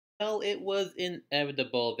Well, it was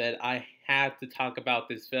inevitable that I had to talk about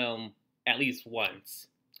this film at least once.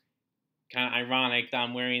 Kind of ironic that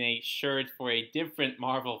I'm wearing a shirt for a different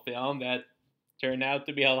Marvel film that turned out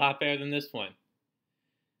to be a lot better than this one.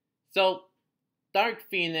 So, Dark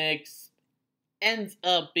Phoenix ends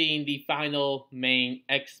up being the final main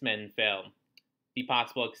X Men film, the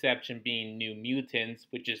possible exception being New Mutants,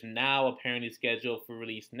 which is now apparently scheduled for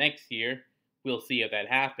release next year. We'll see if that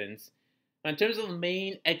happens. In terms of the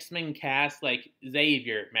main X Men cast, like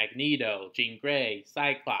Xavier, Magneto, Jean Grey,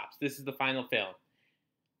 Cyclops, this is the final film.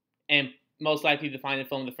 And most likely the final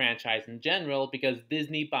film of the franchise in general, because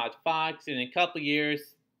Disney bought Fox, and in a couple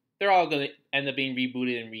years, they're all going to end up being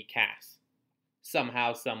rebooted and recast.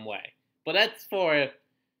 Somehow, some way. But that's for a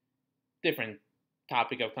different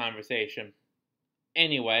topic of conversation.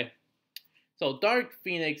 Anyway, so Dark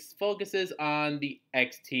Phoenix focuses on the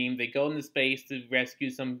X team. They go into space to rescue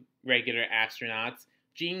some regular astronauts.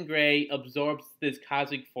 Jean Grey absorbs this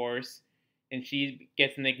cosmic force, and she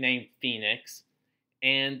gets the nickname Phoenix.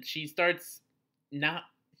 And not.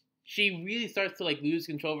 She really starts to lose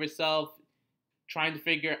control of herself, trying to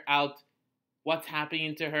figure out what's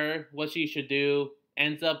happening to her, what she should do.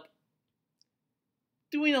 Ends up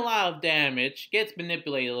doing a lot of damage. Gets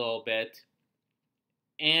manipulated a little bit,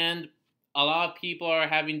 and a lot of people are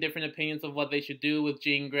having different opinions of what they should do with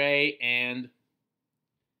Jean Grey, and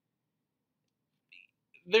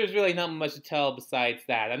there's really not much to tell besides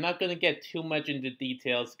that. I'm not going to get too much into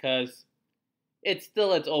details because it's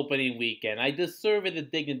still its opening weekend. I deserve it the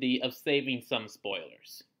dignity of saving some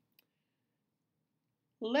spoilers.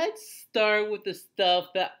 Let's start with the stuff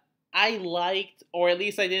that I liked, or at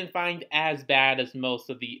least I didn't find as bad as most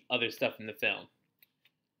of the other stuff in the film.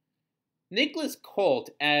 Nicholas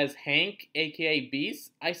Colt as Hank, aka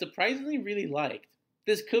Beast, I surprisingly really liked.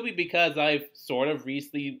 This could be because I've sort of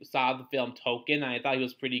recently saw the film Token, and I thought he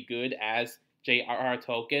was pretty good as J.R.R.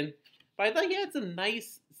 Tolkien. But I thought he had some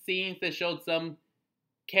nice scenes that showed some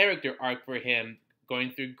character arc for him,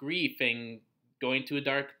 going through grief and going to a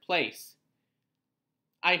dark place.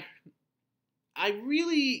 I I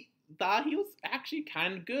really thought he was actually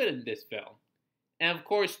kind of good in this film. And of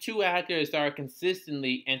course, two actors that are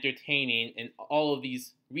consistently entertaining in all of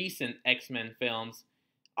these recent X Men films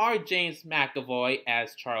are James McAvoy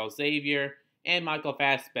as Charles Xavier and Michael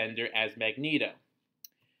Fassbender as Magneto.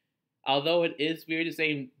 Although it is weird to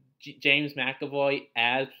say James McAvoy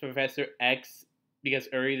as Professor X, because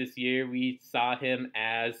earlier this year we saw him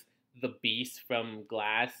as the Beast from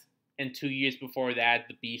Glass, and 2 years before that,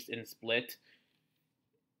 the Beast in Split.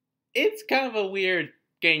 It's kind of a weird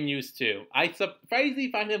getting used to. I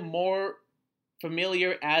surprisingly find him more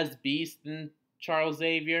familiar as Beast than Charles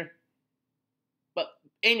Xavier. But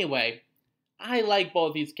anyway, I like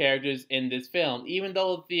both these characters in this film, even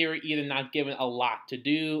though they're either not given a lot to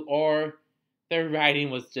do or their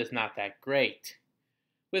writing was just not that great.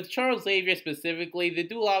 With Charles Xavier specifically, they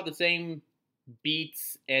do a lot of the same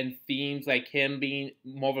beats and themes, like him being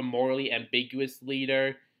more of a morally ambiguous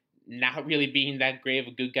leader, not really being that great of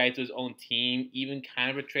a good guy to his own team, even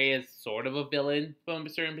kind of portrayed as sort of a villain from a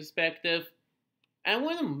certain perspective. And I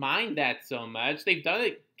wouldn't mind that so much. They've done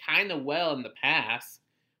it kind of well in the past,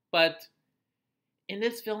 but in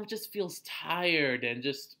this film, it just feels tired and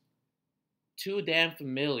just too damn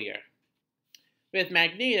familiar. With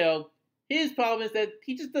Magneto, his problem is that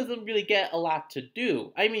he just doesn't really get a lot to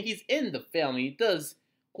do. I mean, he's in the film. He does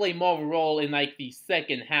play more of a role in like the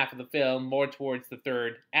second half of the film, more towards the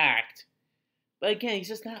third act. But again, he's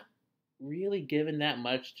just not really given that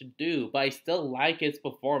much to do. But I still like his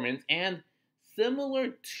performance, and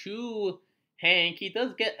similar to Hank, he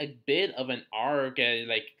does get a bit of an arc and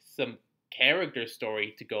like some character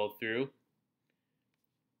story to go through.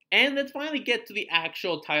 And let's finally get to the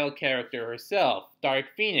actual title character herself, Dark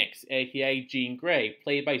Phoenix, aka Jean Grey,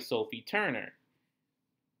 played by Sophie Turner.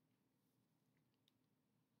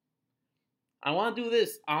 I want to do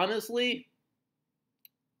this honestly.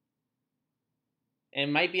 It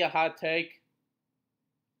might be a hot take.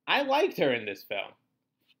 I liked her in this film.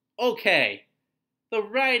 Okay, the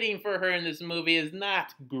writing for her in this movie is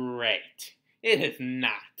not great. It is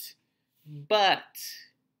not. But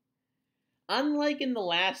unlike in The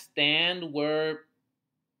Last Stand, where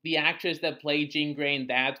the actress that played Jean Grey in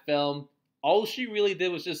that film, all she really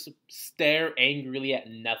did was just stare angrily at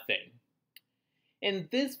nothing. In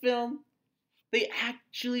this film, they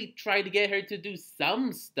actually tried to get her to do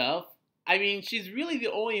some stuff. I mean, she's really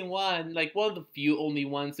the only one, like one of the few only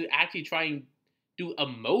ones who actually try and do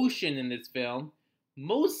emotion in this film.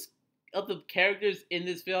 Most of the characters in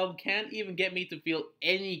this film can't even get me to feel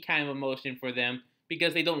any kind of emotion for them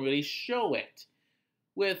because they don't really show it.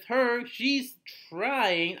 With her, she's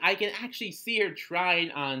trying. I can actually see her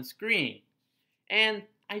trying on screen. And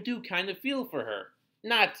I do kind of feel for her.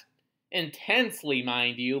 Not intensely,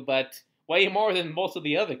 mind you, but way more than most of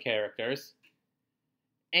the other characters.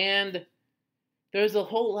 And there's a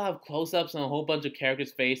whole lot of close ups on a whole bunch of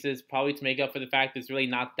characters' faces, probably to make up for the fact there's really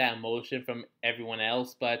not that emotion from everyone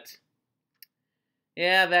else, but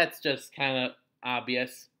yeah, that's just kind of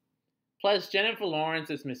obvious. Plus, Jennifer Lawrence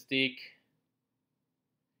as Mystique.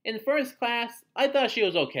 In First Class, I thought she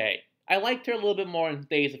was okay. I liked her a little bit more in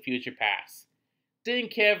Days of Future Past.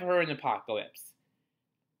 Didn't care for her in Apocalypse.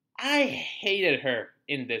 I hated her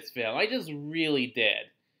in this film. I just really did.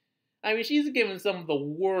 I mean, she's given some of the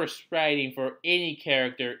worst writing for any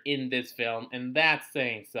character in this film, and that's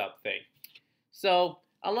saying something. So,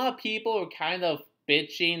 a lot of people are kind of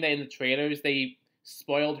bitching that in the trailers they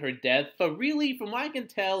spoiled her death, but really, from what I can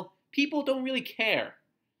tell, people don't really care.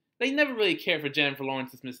 They never really cared for Jennifer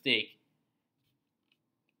Lawrence's Mystique.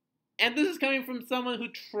 And this is coming from someone who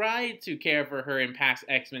tried to care for her in past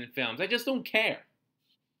X-Men films. I just don't care.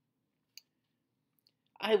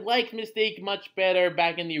 I liked Mystique much better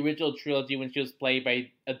back in the original trilogy when she was played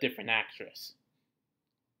by a different actress.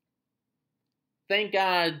 Thank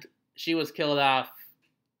God she was killed off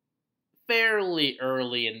fairly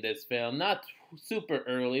early in this film. Not super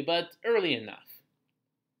early, but early enough.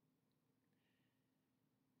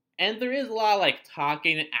 And there is a lot of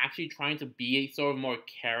talking and actually trying to be a sort of more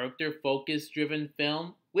character focused driven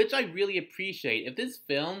film, which I really appreciate. If this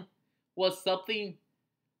film was something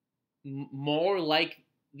more like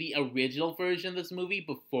the original version of this movie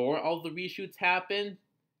before all the reshoots happened,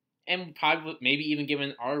 and probably maybe even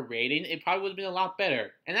given an R rating, it probably would have been a lot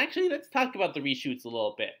better. And actually, let's talk about the reshoots a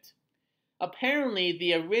little bit. Apparently,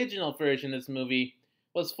 the original version of this movie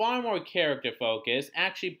was far more character focused,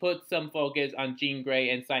 actually put some focus on Jean Grey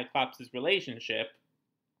and Cyclops' relationship,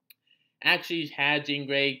 actually had Jean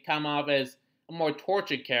Grey come off as a more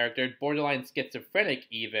tortured character, borderline schizophrenic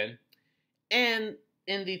even, and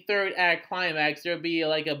in the third act climax, there'll be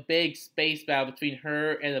a big space battle between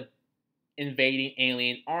her and an invading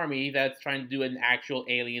alien army that's trying to do an actual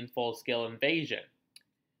alien full-scale invasion.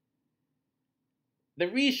 The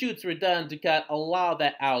reshoots were done to cut a lot of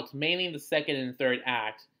that out, mainly in the second and third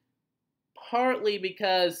act. Partly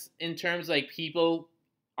because, in terms of people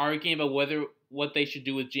arguing about what they should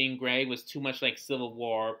do with Jean Grey was too much like Civil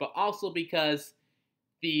War, but also because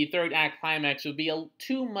the third act climax would be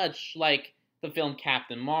too much like the film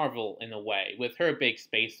Captain Marvel in a way, with her big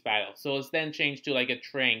space battle. So it's then changed to a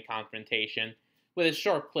train confrontation with a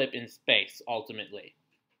short clip in space, ultimately.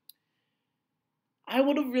 I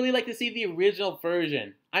would have really liked to see the original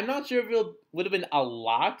version. I'm not sure if it would have been a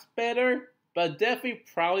lot better, but definitely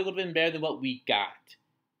probably would have been better than what we got.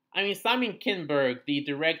 I mean, Simon Kinberg, the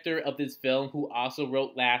director of this film, who also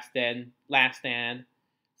wrote Last Stand,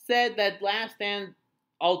 said that Last Stand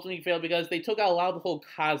ultimately failed because they took out a lot of the whole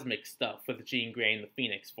cosmic stuff with Jean Grey and the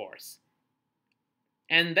Phoenix Force.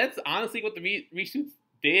 And that's honestly what the reshoots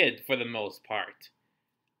did for the most part.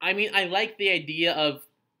 I mean, I like the idea of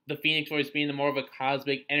the Phoenix Force being more of a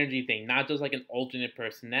cosmic energy thing, not just an alternate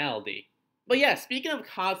personality. But yeah, speaking of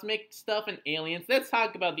cosmic stuff and aliens, let's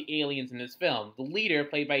talk about the aliens in this film. The leader,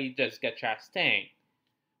 played by Jessica Chastain.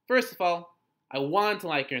 First of all, I wanted to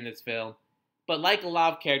like her in this film, but like a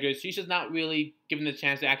lot of characters, she's just not really given the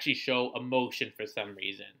chance to actually show emotion for some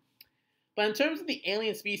reason. But in terms of the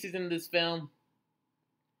alien species in this film,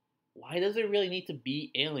 why does it really need to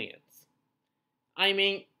be aliens? I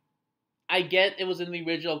mean, I get it was in the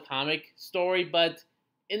original comic story, but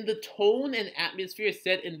in the tone and atmosphere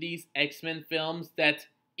set in these X-Men films that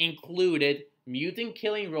included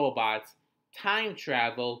mutant-killing robots, time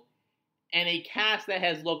travel, and a cast that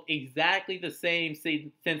has looked exactly the same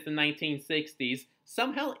since the 1960s,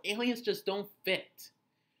 somehow aliens just don't fit.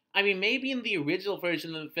 I mean, maybe in the original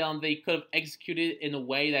version of the film they could have executed it in a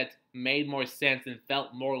way that made more sense and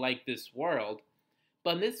felt more like this world.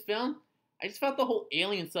 But in this film, I just felt the whole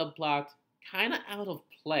alien subplot kind of out of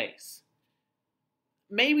place.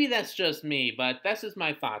 Maybe that's just me, but that's just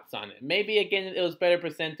my thoughts on it. Maybe, again, it was better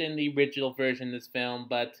presented in the original version of this film,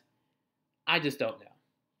 but I just don't know.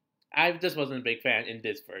 I just wasn't a big fan in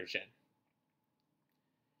this version.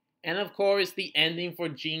 And of course, the ending for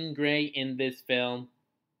Jean Grey in this film,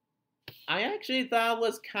 I actually thought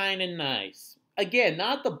was kind of nice. Again,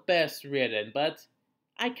 not the best written, but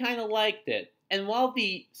I kind of liked it. And while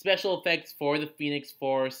the special effects for the Phoenix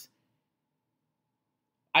Force,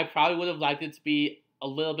 I probably would have liked it to be a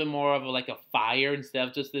little bit more of a fire instead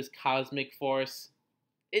of just this cosmic force.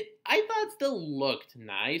 I thought it still looked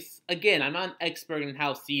nice. Again, I'm not an expert in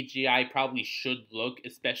how CGI probably should look,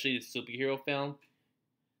 especially the superhero film.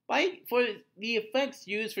 For the effects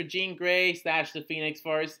used for Jean Grey slash the Phoenix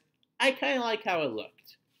Force, I kind of like how it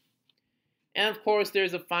looked. And of course,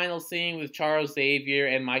 there's a final scene with Charles Xavier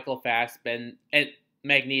and Michael Fassbender and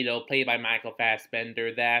Magneto, played by Michael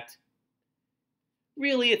Fassbender, that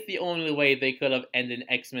really it's the only way they could have ended an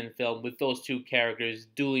X-Men film, with those two characters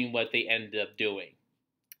doing what they ended up doing.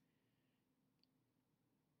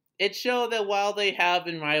 It showed that while they have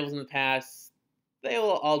been rivals in the past, they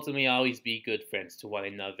will ultimately always be good friends to one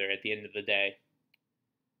another at the end of the day.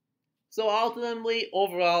 So ultimately,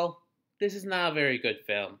 overall, this is not a very good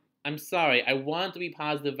film. I'm sorry, I want to be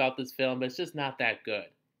positive about this film, but it's just not that good.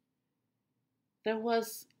 There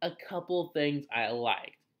was a couple things I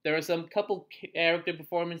liked. There were some couple character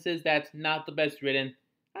performances that's not the best written,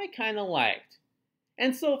 I kind of liked.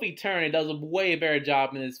 And Sophie Turner does a way better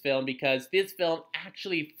job in this film, because this film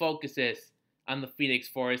actually focuses on the Phoenix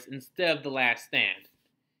Force instead of The Last Stand.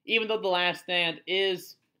 Even though The Last Stand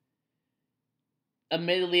is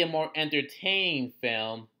admittedly a more entertaining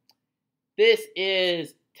film, this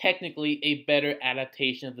is technically a better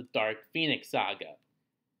adaptation of the Dark Phoenix saga.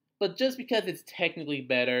 But just because it's technically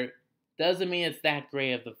better doesn't mean it's that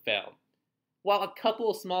great of a film. While a couple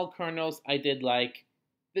of small kernels I did like,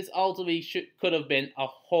 this ultimately could have been a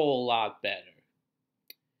whole lot better.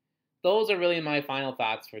 Those are really my final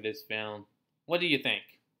thoughts for this film. What do you think?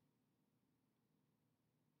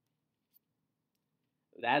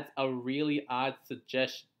 That's a really odd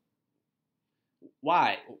suggestion.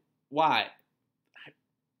 Why? Why?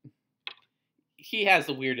 He has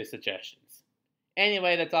the weirdest suggestions.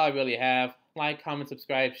 Anyway, that's all I really have. Like, comment,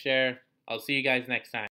 subscribe, share. I'll see you guys next time.